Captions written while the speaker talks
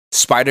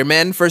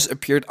Spider-Man first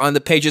appeared on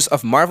the pages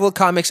of Marvel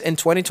Comics in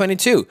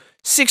 2022,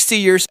 60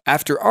 years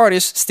after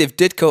artist Steve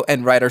Ditko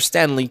and writer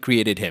Stan Lee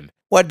created him.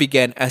 What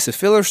began as a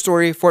filler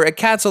story for a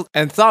cancelled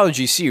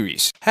anthology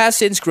series has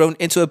since grown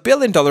into a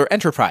billion-dollar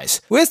enterprise,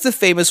 with the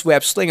famous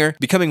web-slinger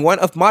becoming one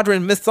of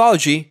modern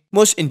mythology's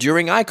most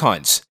enduring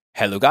icons.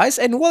 Hello guys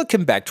and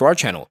welcome back to our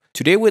channel.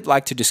 Today we'd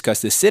like to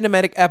discuss the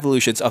cinematic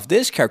evolutions of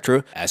this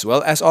character as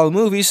well as all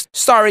movies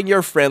starring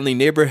your friendly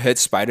neighborhood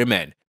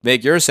Spider-Man.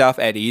 Make yourself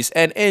at ease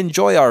and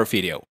enjoy our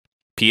video.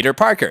 Peter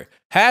Parker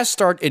has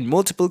starred in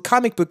multiple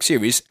comic book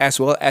series as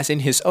well as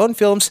in his own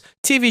films,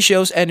 TV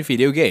shows, and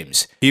video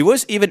games. He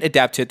was even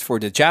adapted for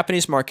the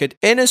Japanese market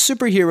in a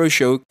superhero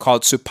show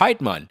called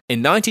Spiderman.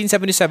 In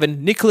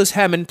 1977, Nicholas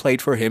Hammond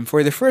played for him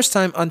for the first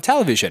time on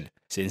television.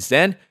 Since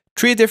then,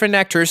 three different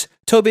actors,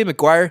 Tobey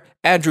Maguire,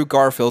 Andrew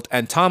Garfield,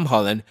 and Tom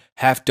Holland,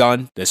 have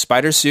donned the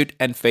spider suit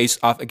and faced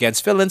off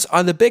against villains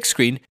on the big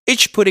screen,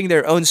 each putting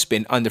their own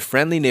spin on the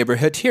friendly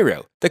neighborhood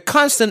hero. The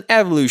constant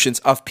evolutions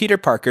of Peter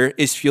Parker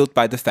is fueled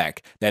by the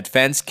fact that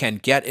fans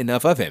can't get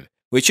enough of him,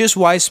 which is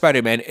why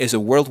Spider-Man is a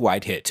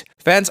worldwide hit.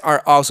 Fans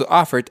are also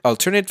offered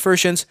alternate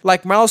versions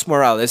like Miles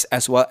Morales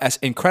as well as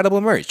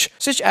incredible merch,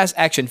 such as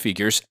action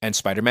figures and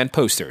Spider-Man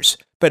posters.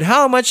 But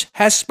how much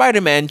has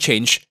Spider-Man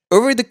changed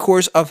over the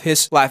course of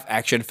his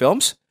live-action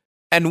films?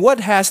 And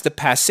what has the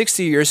past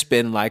 60 years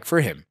been like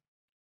for him?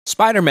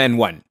 Spider-Man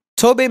 1.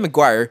 Tobey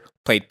Maguire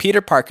played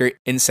Peter Parker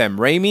in Sam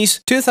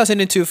Raimi's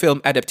 2002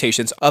 film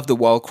adaptations of The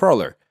Wall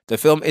Crawler. The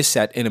film is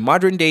set in a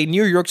modern-day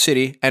New York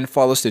City and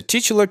follows the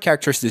titular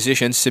character's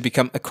decisions to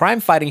become a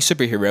crime-fighting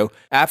superhero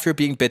after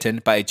being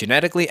bitten by a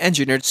genetically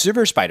engineered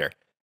super spider,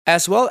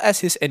 as well as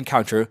his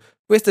encounter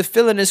with the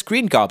villainous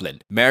Green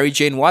Goblin. Mary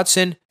Jane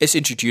Watson is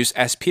introduced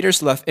as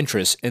Peter's love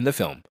interest in the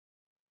film.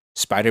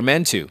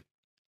 Spider-Man 2.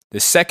 The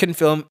second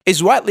film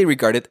is widely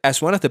regarded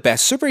as one of the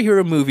best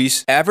superhero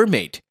movies ever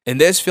made. In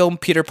this film,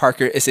 Peter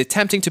Parker is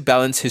attempting to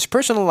balance his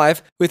personal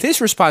life with his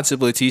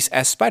responsibilities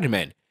as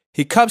Spider-Man.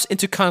 He comes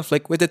into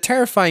conflict with the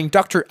terrifying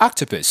Dr.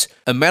 Octopus,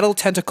 a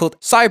metal-tentacled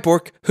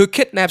cyborg who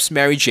kidnaps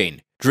Mary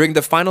Jane. During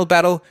the final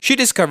battle, she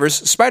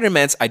discovers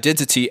Spider-Man's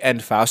identity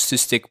and vows to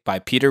stick by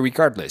Peter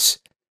regardless.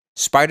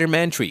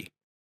 Spider-Man 3.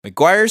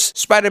 Maguire's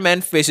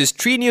Spider-Man faces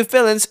three new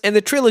villains in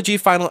the trilogy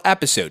final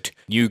episode: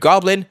 New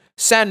Goblin,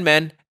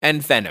 Sandman,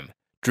 and Venom.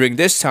 During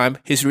this time,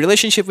 his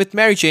relationship with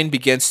Mary Jane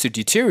begins to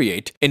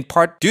deteriorate, in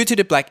part due to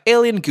the black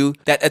alien goo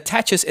that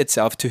attaches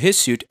itself to his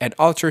suit and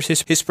alters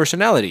his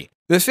personality.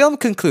 The film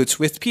concludes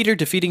with Peter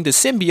defeating the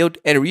symbiote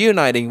and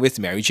reuniting with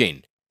Mary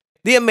Jane.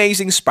 The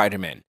Amazing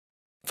Spider-Man.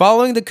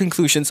 Following the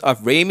conclusions of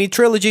Raimi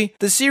trilogy,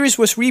 the series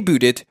was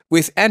rebooted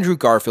with Andrew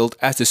Garfield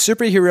as the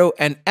superhero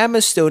and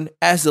Emma Stone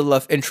as the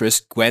love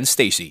interest Gwen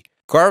Stacy.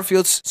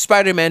 Garfield's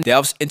Spider-Man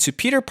delves into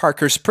Peter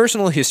Parker's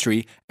personal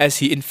history as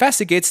he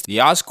investigates the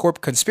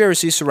Oscorp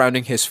conspiracy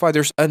surrounding his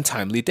father's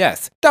untimely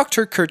death.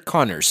 Dr. Kurt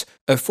Connors,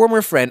 a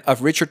former friend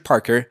of Richard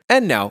Parker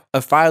and now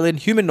a violent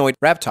humanoid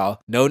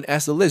reptile known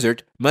as the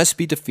Lizard, must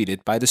be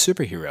defeated by the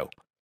superhero.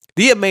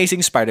 The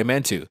Amazing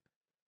Spider-Man 2.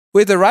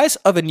 With the rise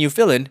of a new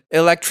villain,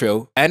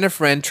 Electro, and a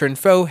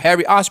friend-turned-foe,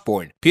 Harry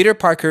Osborn, Peter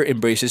Parker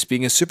embraces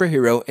being a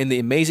superhero in The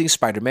Amazing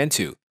Spider-Man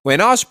 2. When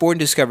Osborn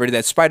discovers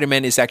that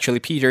Spider-Man is actually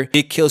Peter,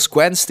 he kills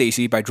Gwen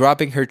Stacy by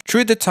dropping her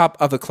through the top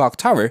of a clock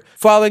tower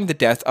following the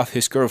death of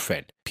his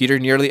girlfriend. Peter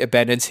nearly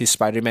abandons his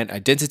Spider-Man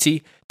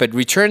identity, but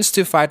returns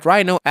to fight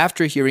Rhino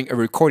after hearing a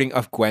recording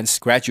of Gwen's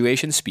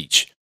graduation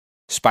speech.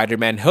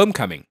 Spider-Man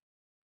Homecoming.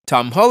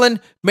 Tom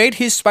Holland made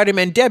his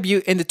Spider-Man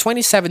debut in the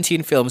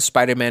 2017 film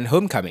Spider-Man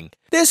Homecoming.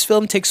 This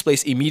film takes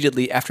place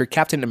immediately after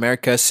Captain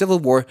America: Civil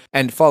War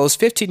and follows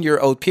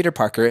 15-year-old Peter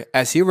Parker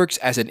as he works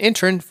as an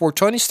intern for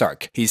Tony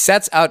Stark. He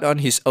sets out on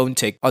his own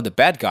take on the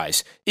bad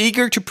guys,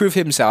 eager to prove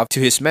himself to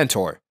his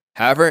mentor.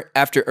 However,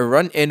 after a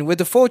run-in with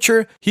the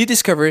Vulture, he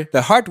discovers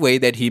the hard way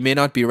that he may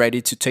not be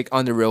ready to take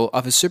on the role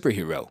of a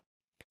superhero.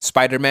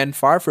 Spider-Man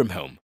Far From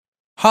Home.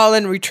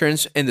 Holland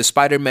returns in the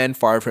Spider-Man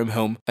Far From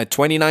Home, a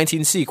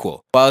 2019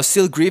 sequel. While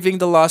still grieving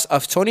the loss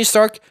of Tony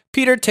Stark,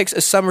 Peter takes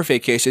a summer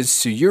vacation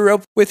to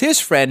Europe with his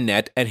friend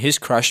Ned and his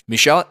crush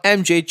Michelle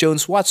MJ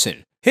Jones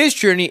Watson. His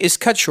journey is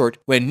cut short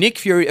when Nick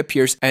Fury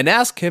appears and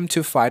asks him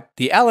to fight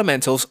the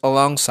Elementals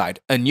alongside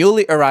a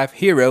newly arrived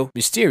hero,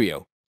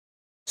 Mysterio.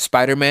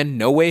 Spider-Man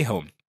No Way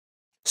Home.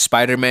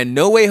 Spider-Man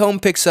No Way Home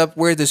picks up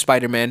where the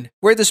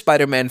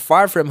Spider-Man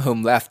Far From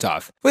Home left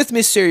off, with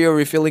Mysterio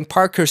revealing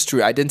Parker's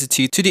true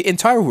identity to the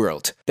entire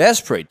world.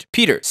 Desperate,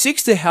 Peter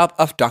seeks the help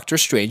of Doctor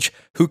Strange,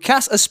 who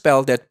casts a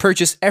spell that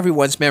purges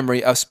everyone's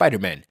memory of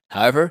Spider-Man.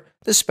 However,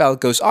 the spell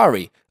goes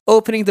awry,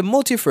 opening the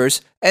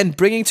multiverse and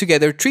bringing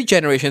together three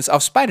generations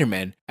of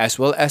Spider-Man, as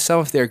well as some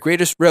of their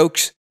greatest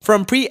rogues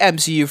from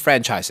pre-MCU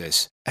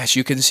franchises. As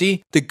you can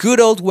see, the good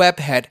old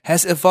webhead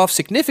has evolved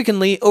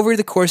significantly over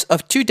the course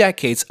of 2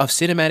 decades of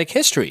cinematic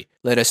history.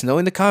 Let us know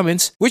in the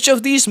comments which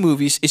of these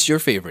movies is your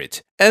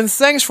favorite. And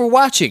thanks for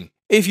watching!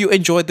 If you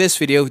enjoyed this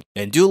video,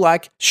 then do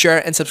like,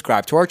 share, and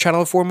subscribe to our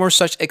channel for more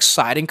such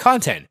exciting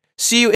content. See you